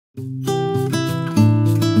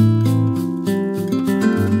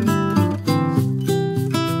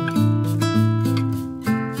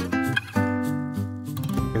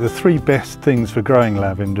The three best things for growing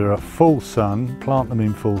lavender are full sun, plant them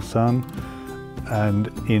in full sun, and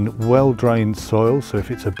in well-drained soil. So if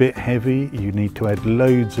it's a bit heavy, you need to add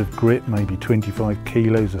loads of grit, maybe 25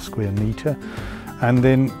 kilos a square metre, and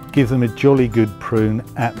then give them a jolly good prune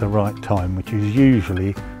at the right time, which is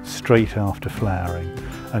usually straight after flowering.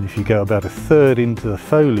 And if you go about a third into the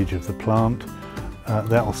foliage of the plant,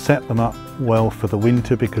 that will set them up well for the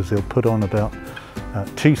winter, because they'll put on about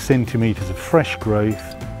 2 centimetres of fresh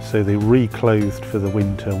growth, so they're reclothed for the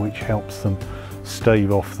winter, which helps them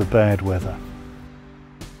stave off the bad weather.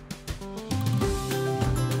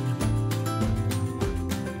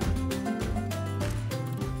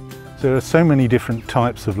 There are so many different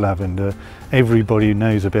types of lavender. Everybody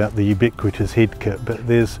knows about the ubiquitous hidcote, but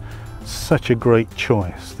there's such a great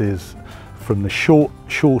choice. There's from the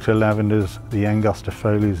shorter lavenders, the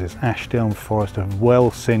angustifolias, there's Ashdown Forest, a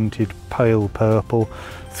well-scented pale purple,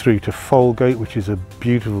 through to Folgate, which is a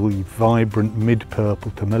beautifully vibrant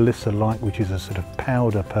mid-purple, to Melissa Light, which is a sort of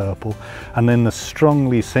powder purple, and then the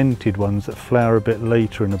strongly scented ones that flower a bit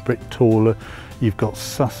later and a bit taller. You've got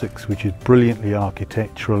Sussex, which is brilliantly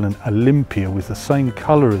architectural, and Olympia with the same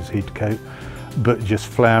colour as hidcote, but just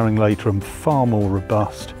flowering later and far more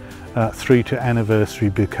robust, through to Anniversary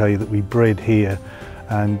Bouquet that we bred here,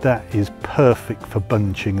 and that is perfect for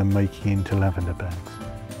bunching and making into lavender bags.